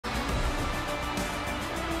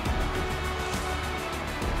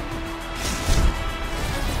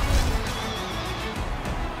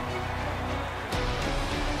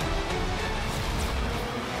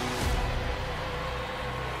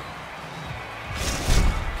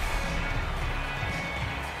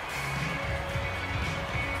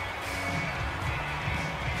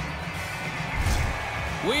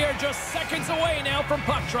just seconds away now from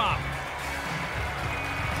puck drop.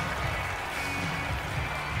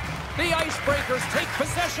 The Icebreakers take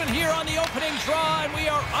possession here on the opening draw, and we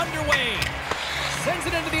are underway. Sends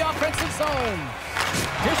it into the offensive zone.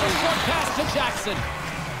 Here's a short pass to Jackson.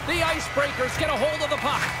 The Icebreakers get a hold of the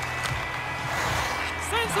puck.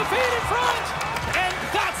 Sends the feed in front, and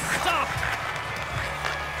that's stopped.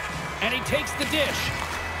 And he takes the dish.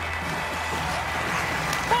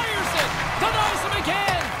 Fires it, denies him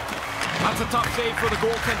again. That's a tough save for the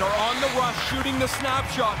goaltender. On the rush, shooting the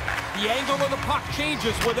snapshot. The angle of the puck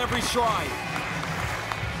changes with every stride.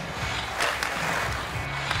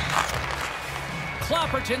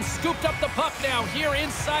 Clapperton scooped up the puck now here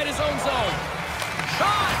inside his own zone.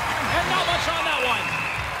 Shot, and not much on that one.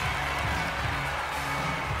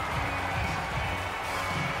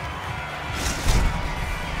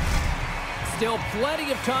 Still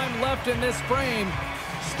plenty of time left in this frame.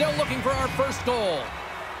 Still looking for our first goal.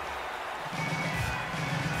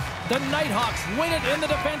 The Nighthawks win it in the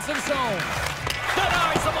defensive zone.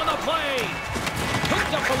 Denies him on the play.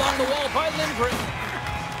 Hooked up along the wall by Lindgren.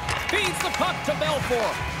 Feeds the puck to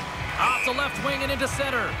Belfour. Off the left wing and into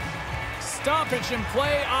center. Stoppage in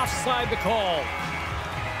play, offside the call.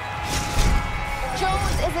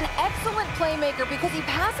 Jones is an excellent playmaker because he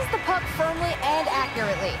passes the puck firmly and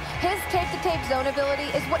accurately. His tape-to-tape zone ability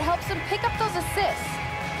is what helps him pick up those assists.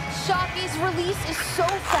 Shockey's release is so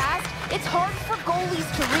fast, it's hard for goalies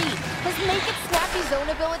to read. His make-it-snappy zone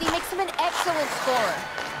ability makes him an excellent scorer.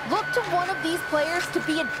 Look to one of these players to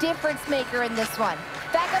be a difference maker in this one.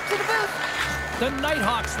 Back up to the booth. The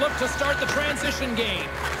Nighthawks look to start the transition game.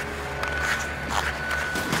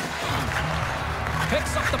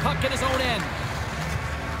 Picks up the puck at his own end.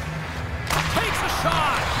 Takes a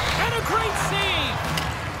shot, and a great save.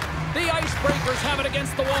 The Icebreakers have it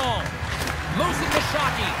against the wall. Losing to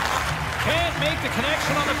Shockey. Can't make the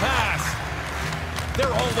connection on the pass.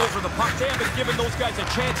 They're all over the puck. They haven't given those guys a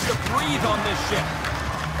chance to breathe on this ship.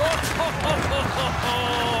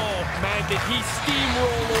 Man, did he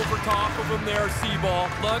steamroll over top of him there,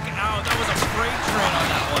 Seaball. Look out, that was a freight train on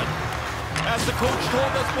that one. As the coach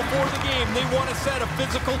told us before the game, they want to set a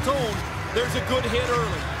physical tone. There's a good hit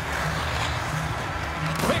early.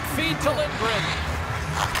 Quick feed to Lindgren.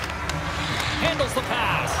 Handles the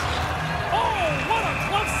pass. Oh, what a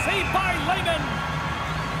close save by Lehman.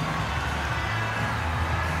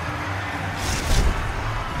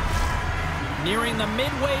 Nearing the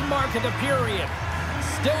midway mark of the period.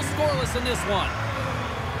 Still scoreless in this one.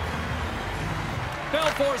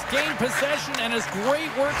 Belfour's gained possession, and his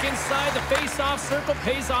great work inside the face-off circle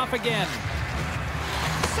pays off again.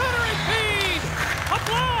 Centering feed! A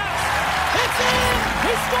blast! It's in!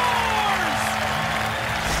 He scores!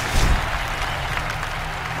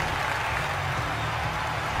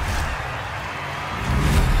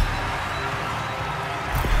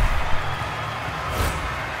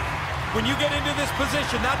 When you get into this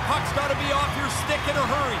position, that puck's got to be off your stick in a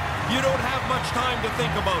hurry. You don't have much time to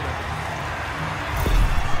think about it.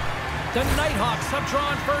 The Nighthawks have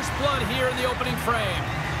drawn first blood here in the opening frame.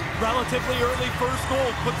 Relatively early first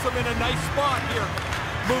goal puts them in a nice spot here,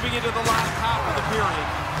 moving into the last half of the period.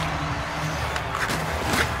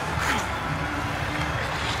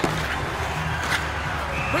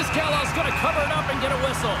 Rizcala's going to cover it up and get a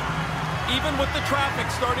whistle. Even with the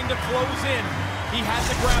traffic starting to close in, he had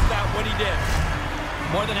to grab that when he did.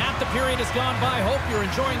 More than half the period has gone by. Hope you're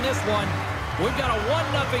enjoying this one. We've got a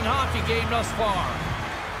 1-0 hockey game thus far.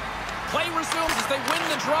 Play resumes as they win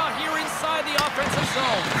the draw here inside the offensive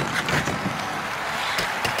zone.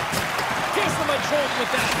 Gives them a jolt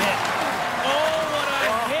with that hit. Oh, what a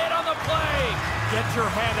hit on the play. Get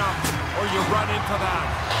your head up or you run into that.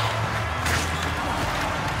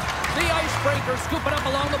 The Icebreakers scoop it up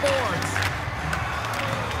along the boards.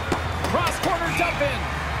 Cross-corner dump in.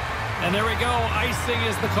 And there we go. Icing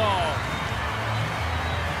is the call.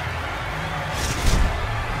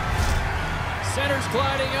 Center's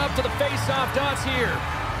gliding up to the face-off dots here.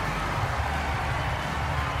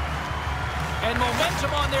 And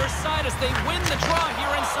momentum on their side as they win the draw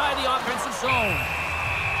here inside the offensive zone.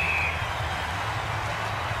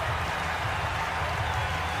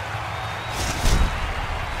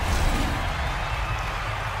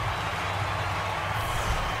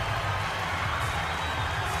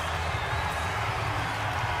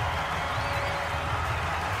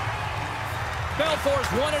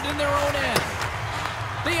 Belfour's won it in their own end.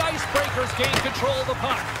 The Icebreakers gain control of the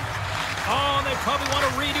puck. Oh, they probably want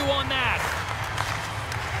a redo on that.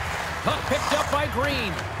 Puck picked up by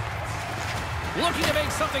Green. Looking to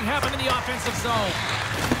make something happen in the offensive zone.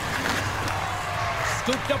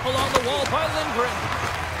 Scooped up along the wall by Lindgren.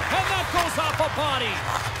 And that goes off a body.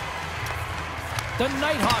 The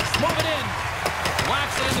Nighthawks move it in.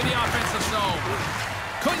 Whacks it into the offensive zone.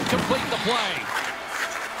 Couldn't complete the play.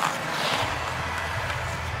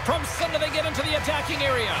 From center, they get into the attacking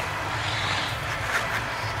area.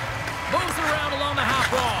 Moves it around along the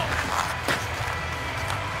half wall.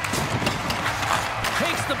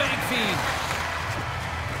 Takes the bank feed.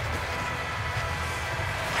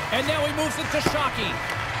 And now he moves it to Shockey.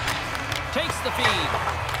 Takes the feed.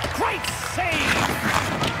 Great save!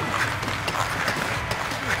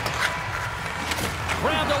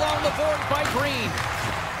 Grabbed along the board by Green.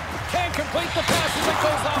 Can't complete the pass as it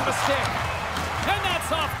goes off a stick. And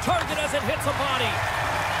that's off target as it hits a body.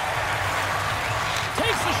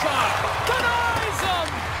 Takes the shot. Denies him!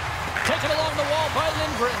 Taken along the wall by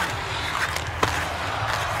Lindgren.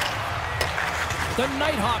 The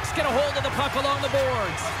Nighthawks get a hold of the puck along the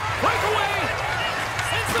boards. Breakaway!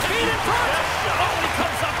 Sends the feed in front! Oh, he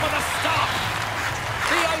comes up with a stop!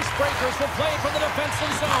 The Icebreakers will play from the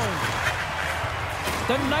defensive zone.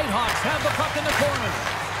 The Nighthawks have the puck in the corner.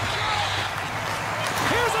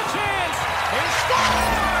 Here's a chance! He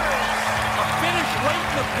scores! A finish late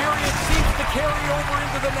in the period seems to carry over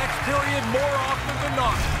into the next period more often than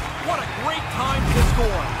not. What a great time to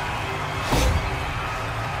score.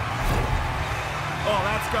 Oh,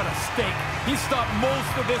 that's got a stake. He stopped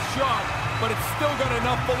most of this shot, but it's still got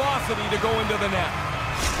enough velocity to go into the net.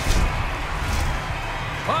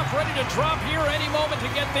 Puck ready to drop here any moment to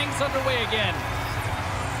get things underway again.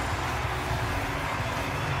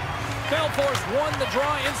 Belfour's won the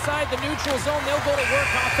draw inside the neutral zone. They'll go to work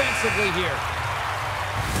offensively here.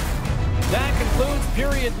 That concludes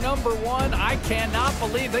period number 1. I cannot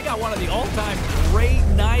believe they got one of the all-time great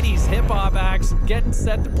 90s hip-hop acts getting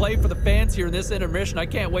set to play for the fans here in this intermission. I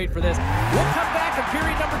can't wait for this. We'll come back in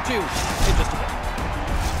period number 2 in just a bit.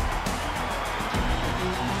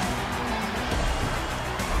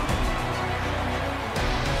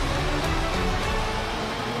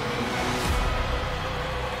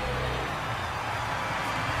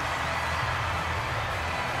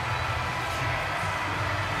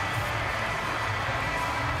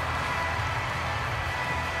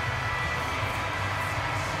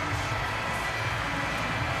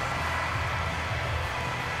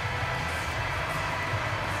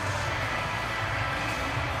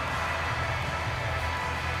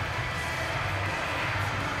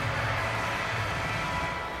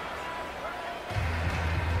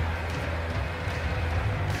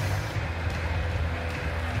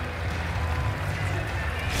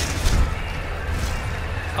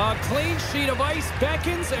 A clean sheet of ice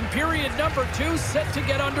beckons, and period number 2 set to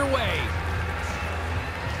get underway.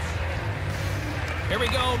 Here we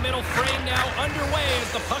go, middle frame now underway as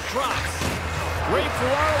the puck drops. Ray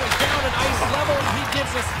Ferraro is down at ice level, and he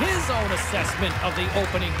gives us his own assessment of the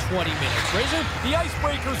opening 20 minutes. Razor? The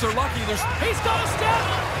Icebreakers are lucky. He's got a step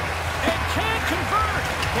and can't convert.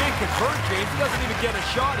 Can't convert, James. He doesn't even get a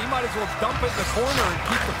shot. He might as well dump it in the corner and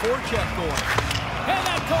keep the forecheck going. And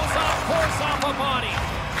that goes off, course off a body.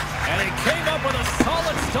 And he came up with a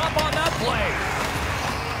solid stop on that play.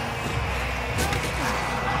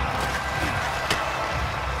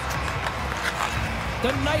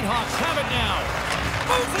 The Nighthawks have it now.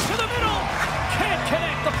 Moves it to the middle. Can't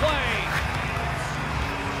connect the play.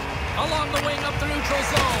 Along the wing up the neutral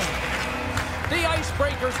zone. The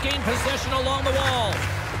Icebreakers gain possession along the wall.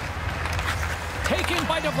 Taken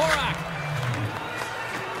by Dvorak.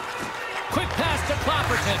 Quick pass to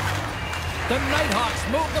Clapperton. The Nighthawks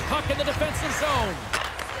move the puck in the defensive zone.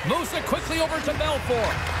 Moves it quickly over to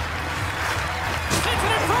Belfour. Sends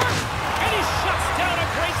it in front, and he shuts down a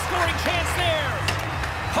great scoring chance there.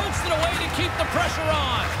 Pokes it away to keep the pressure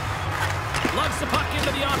on. Lugs the puck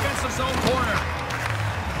into the offensive zone corner.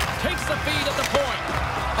 Takes the feed at the point.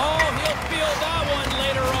 Oh, he'll feel that one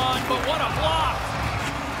later on, but what a block.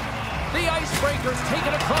 The Icebreakers take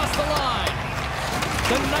it across the line.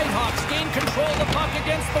 The Nighthawks gain control of the puck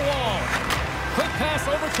against the wall. Quick pass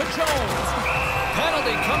over to Jones.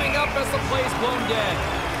 Penalty coming up as the play's blown dead.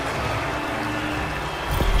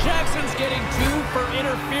 Jackson's getting 2 for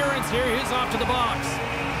interference here. He's off to the box.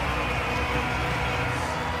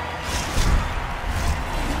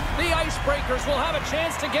 The Icebreakers will have a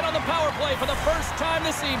chance to get on the power play for the first time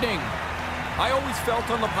this evening. I always felt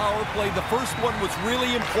on the power play the first one was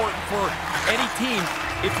really important for any team.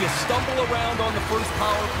 If you stumble around on the first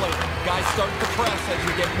power play, guys start to press as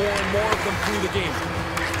you get more and more of them through the game.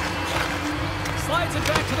 Slides it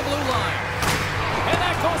back to the blue line. And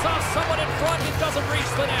that goes off someone in front. It doesn't reach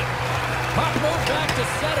the net. Puck moved back to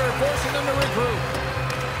center, forcing them to regroup.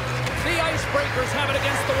 The Icebreakers have it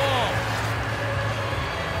against the wall.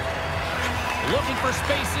 Looking for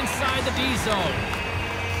space inside the D zone.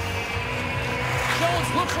 Jones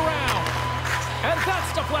looks around. And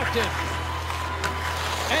that's deflected.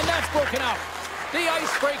 And that's broken up. The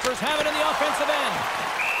Icebreakers have it in the offensive end.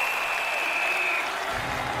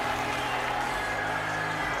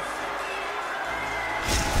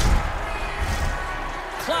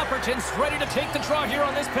 Clapperton's ready to take the draw here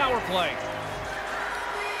on this power play.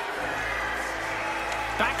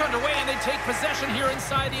 Back underway, and they take possession here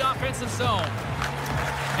inside the offensive zone.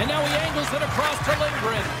 And now he angles it across to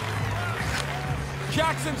Lindgren.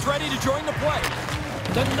 Jackson's ready to join the play.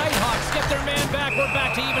 The Nighthawks get their man back. We're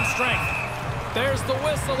back to even strength. There's the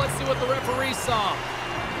whistle. Let's see what the referee saw.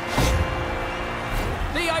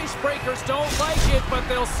 The Icebreakers don't like it, but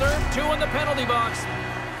they'll serve 2 in the penalty box.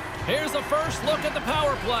 Here's the first look at the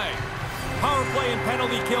power play. Power play and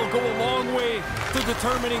penalty kill go a long way to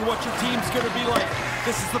determining what your team's going to be like.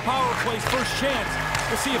 This is the power play's first chance.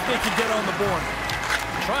 We'll see if they can get on the board.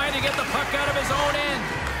 Trying to get the puck out of his own end.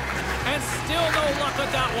 And still no luck with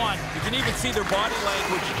that one. You can even see their body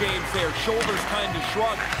language, James, there. Shoulders kind of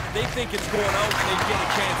shrugged. They think it's going out and they get a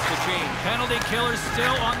chance to change. Penalty killers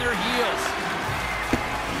still on their heels.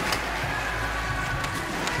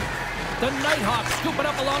 The Nighthawks scoop it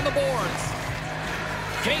up along the boards.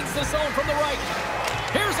 Gains the zone from the right.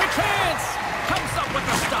 Here's a chance. Comes up with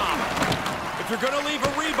the stop. If you're going to leave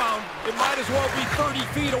a rebound, it might as well be 30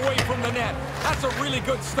 feet away from the net. That's a really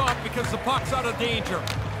good stop because the puck's out of danger.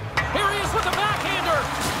 Here he is with the backhander.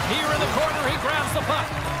 Here in the corner, he grabs the puck.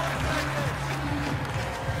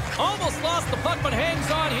 Almost lost the puck, but hangs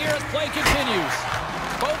on here as play continues.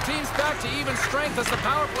 Both teams back to even strength as the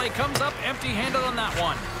power play comes up empty-handed on that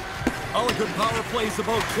one. All a good power play is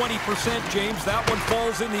about 20%, James. That one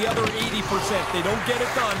falls in the other 80%. They don't get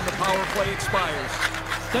it done, the power play expires.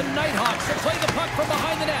 The Nighthawks will play the puck from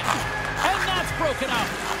behind the net. And that's broken up.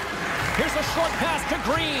 Here's a short pass to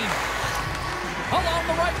Green. Along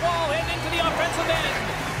the right wall and into the offensive end.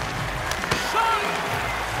 Shot!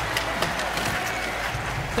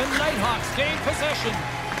 The Nighthawks gain possession.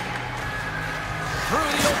 Through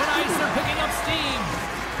the open ice, they're picking up steam.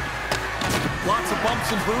 Lots of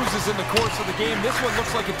bumps and bruises in the course of the game. This one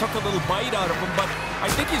looks like it took a little bite out of him, but I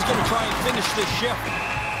think he's going to try and finish this shift.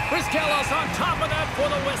 Rizkellos on top of that for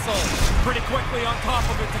the whistle. Pretty quickly on top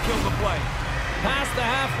of it to kill the play. Past the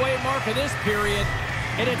halfway mark of this period,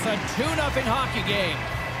 and it's a 2-0 hockey game.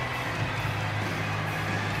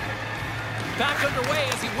 Back underway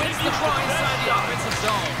as he wins the draw inside the offensive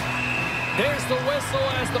zone. There's the whistle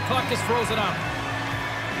as the puck is frozen up.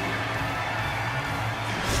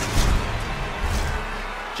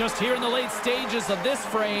 Just here in the late stages of this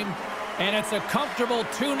frame, and it's a comfortable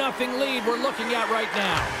 2-0 lead we're looking at right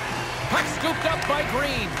now. Puck scooped up by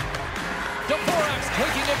Green. Dvorak's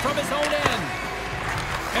taking it from his own end.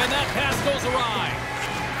 And that pass goes awry.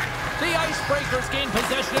 The Icebreakers gain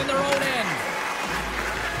possession in their own end.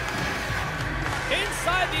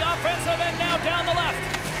 Inside the offensive end now down the left.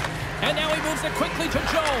 And now he moves it quickly to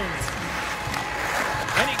Jones.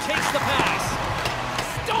 And he takes the pass.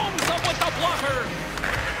 Stones up with the blocker.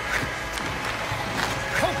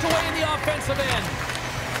 Poked away in the offensive end.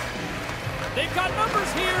 They've got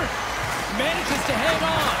numbers here. Manages to hang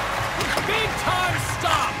on. Big time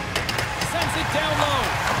stop. Sends it down low.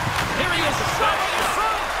 Here he is. Shot in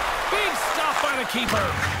front. Big stop by the keeper.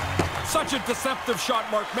 Such a deceptive shot,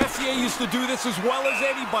 Mark. Messier used to do this as well as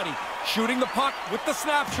anybody. Shooting the puck with the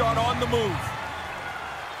snapshot on the move.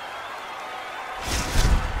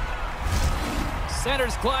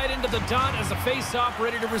 Centers glide into the dot as a face-off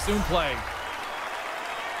ready to resume play.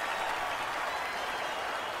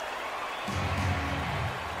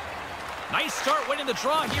 Nice start winning the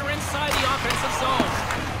draw here inside the offensive zone.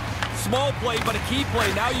 Small play, but a key play.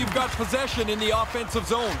 Now you've got possession in the offensive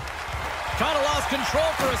zone. Kind of lost control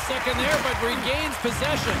for a second there, but regains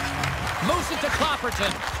possession. Moves it to Clapperton.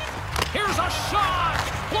 Here's a shot!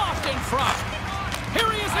 Blocked in front. Here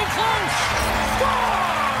he is in close.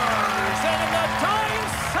 Scores! And in the dying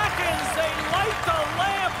seconds, they light the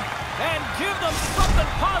lamp and give them something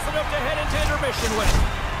positive to head into intermission with.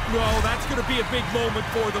 Well, that's going to be a big moment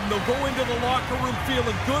for them. They'll go into the locker room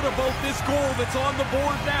feeling good about this goal that's on the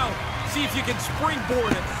board now. See if you can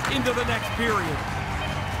springboard it into the next period.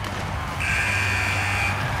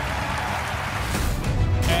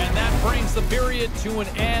 And that brings the period to an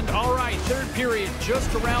end. All right, third period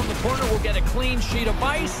just around the corner. We'll get a clean sheet of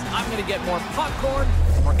ice. I'm going to get more popcorn.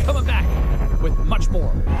 And we're coming back with much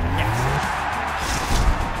more next.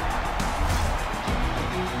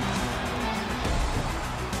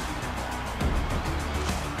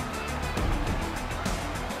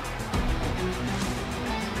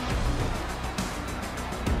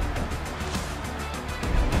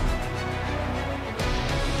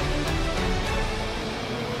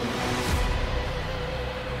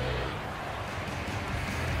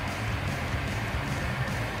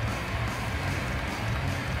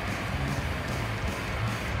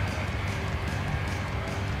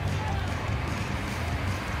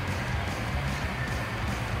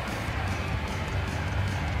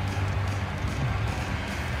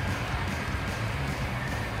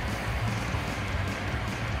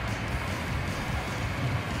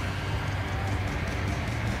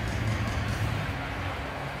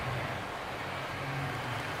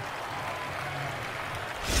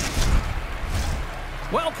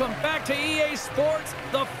 Welcome back to EA Sports,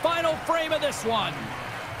 the final frame of this one.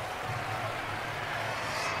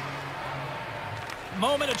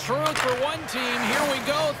 Moment of truth for one team. Here we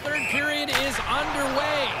go. Third period is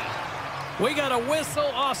underway. We got a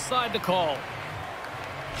whistle offside to call.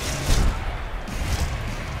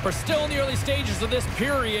 We're still in the early stages of this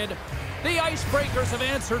period. The Icebreakers have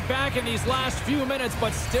answered back in these last few minutes,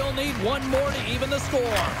 but still need one more to even the score.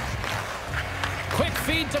 Quick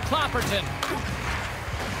feed to Clapperton.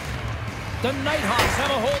 The Nighthawks have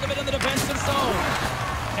a hold of it in the defensive zone.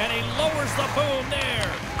 And he lowers the boom there.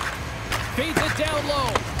 Feeds it down low.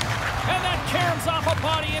 And that caroms off a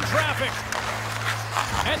body in traffic.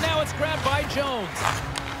 And now it's grabbed by Jones.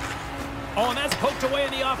 Oh, and that's poked away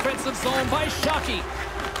in the offensive zone by Shockey.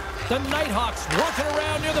 The Nighthawks working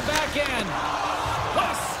around near the back end. What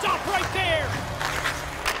a stop right there.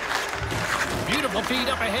 Beautiful feed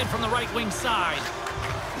up ahead from the right wing side.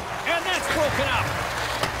 And that's broken up.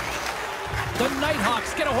 The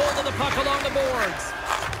Nighthawks get a hold of the puck along the boards.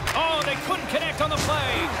 Oh, they couldn't connect on the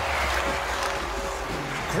play.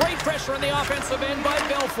 Great pressure on the offensive end by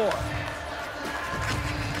Belfort.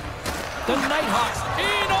 The Nighthawks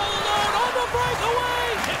in all alone on the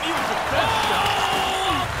breakaway.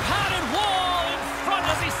 Oh, a padded wall in front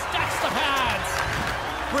as he stacks the pads.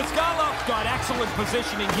 Brizgalov got excellent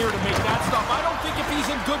positioning here to make that stop. I don't think if he's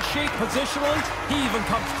in good shape positionally, he even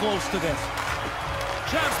comes close to this.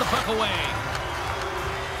 Jabs the puck away.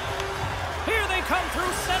 Here they come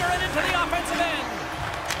through center and into the offensive end.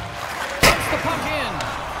 Puts the puck in.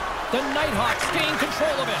 The Nighthawks gain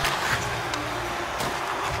control of it.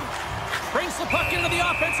 Brings the puck into the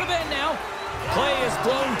offensive end now. Play is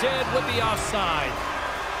blown dead with the offside.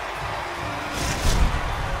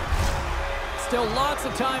 Still lots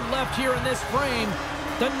of time left here in this frame.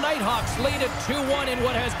 The Nighthawks lead at 2-1 in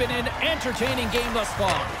what has been an entertaining game thus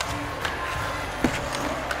far.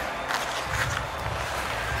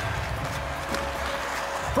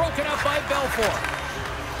 Broken up by Belfort.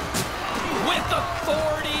 With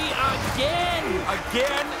authority again.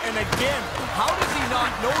 Again and again. How does he not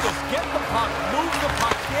notice? Get the puck, move the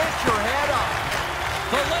puck, get your head up.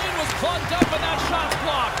 The lane was plugged up and that shot's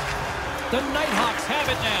blocked. The Nighthawks have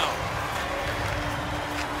it now.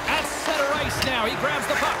 At center ice now, he grabs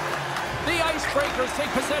the puck. The Icebreakers take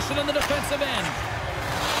possession in the defensive end.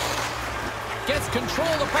 Gets control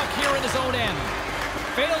of the puck here in his own end.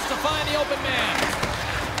 Fails to find the open man.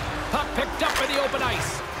 Puck picked up by the open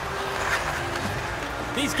ice.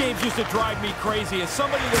 These games used to drive me crazy. As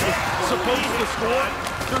somebody that was supposed to score,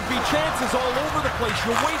 there'd be chances all over the place.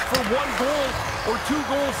 You wait for one goal or two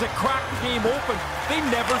goals that crack the game open. They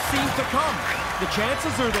never seem to come. The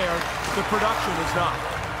chances are there. The production is not.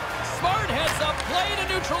 Smart heads up play to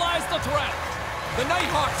neutralize the threat. The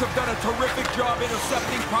Nighthawks have done a terrific job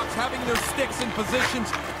intercepting pucks, having their sticks in positions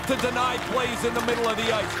to deny plays in the middle of the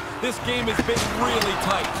ice. This game has been really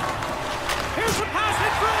tight. Here's a pass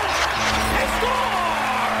in front. He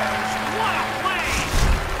scores! What a play!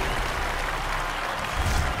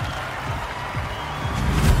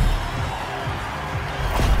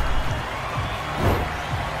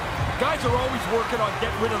 Guys are always working on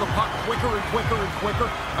getting rid of the puck quicker and quicker and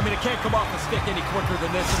quicker. I mean, it can't come off the stick any quicker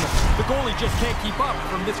than this, and the goalie just can't keep up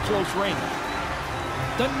from this close range.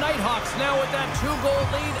 The Nighthawks now with that 2-goal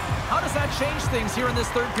lead. How does that change things here in this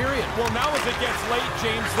third period? Well, now as it gets late,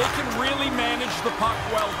 James, they can really manage the puck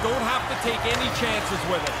well. Don't have to take any chances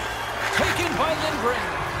with it. Taken by Lindgren.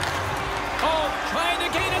 Oh, trying to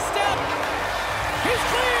gain a step. He's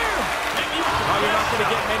clear. Now you're not going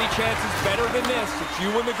to get many chances better than this. It's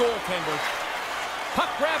you and the goaltender.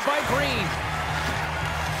 Puck grabbed by Green.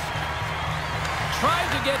 Tried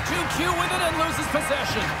to get too cute with it and loses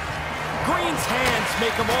possession. Green's hands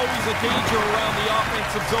make him always a danger around the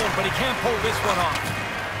offensive zone, but he can't pull this one off.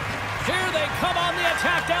 Here they come on the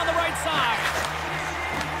attack down the right side.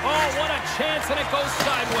 Oh, what a chance, and it goes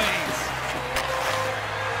sideways.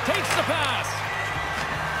 Takes the pass.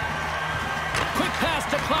 Quick pass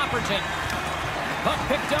to Clapperton. Puck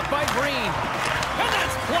picked up by Green. And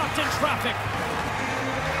that's blocked in traffic.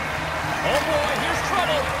 Oh boy, here's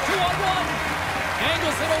trouble. 2-on-1.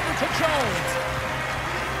 Angles it over to Jones.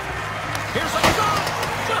 Here's a shot,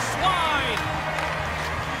 just wide.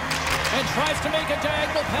 And tries to make a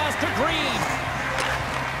diagonal pass to Green.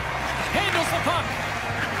 Handles the puck.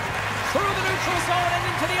 Through the neutral zone and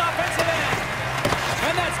into the offensive end.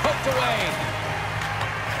 And that's poked away.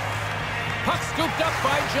 Puck scooped up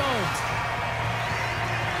by Jones.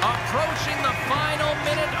 Approaching the final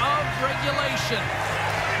minute of regulation.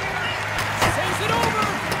 Saves it over.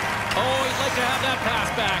 Oh, he'd like to have that pass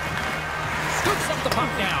back. Scoops up the puck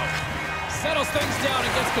now. Settles things down and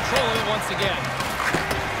gets control of it once again.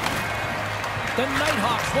 The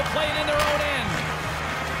Nighthawks will play it in their own end.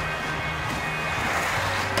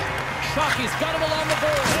 Shockey's got him along the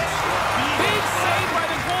boards. Big save by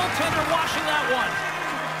the goaltender, washing that one.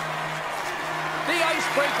 The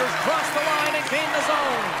Icebreakers cross the line and gain the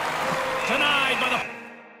zone. Denied by the...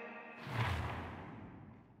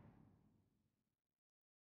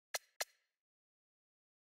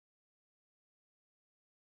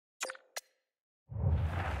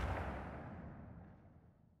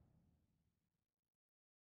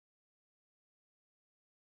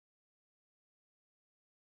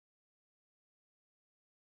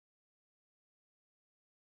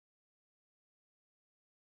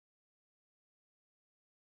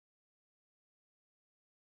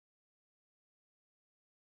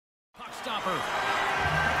 Puck stopper.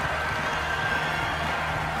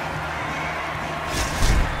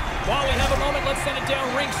 While we have a moment, let's send it down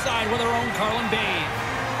ringside with our own Carlin Bay.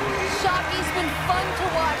 Shockey's been fun to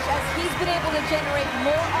watch as he's been able to generate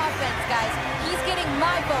more offense, guys. He's getting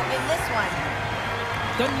my vote in this one.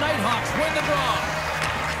 The Nighthawks win the draw.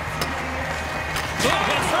 Good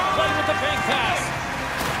hits play with the bank pass.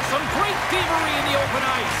 Some great thievery in the open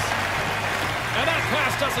ice. And that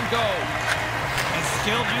pass doesn't go. And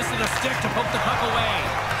skilled use of the stick to poke the puck away.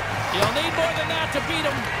 You'll need more than that to beat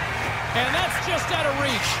him. And that's just out of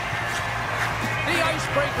reach. The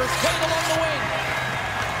Icebreakers play it along the wing.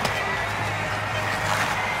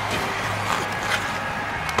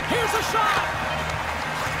 Here's a shot.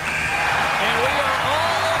 And we are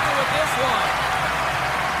all over with this one.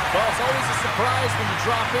 Well, it's always a surprise when you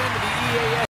drop into the EASHL.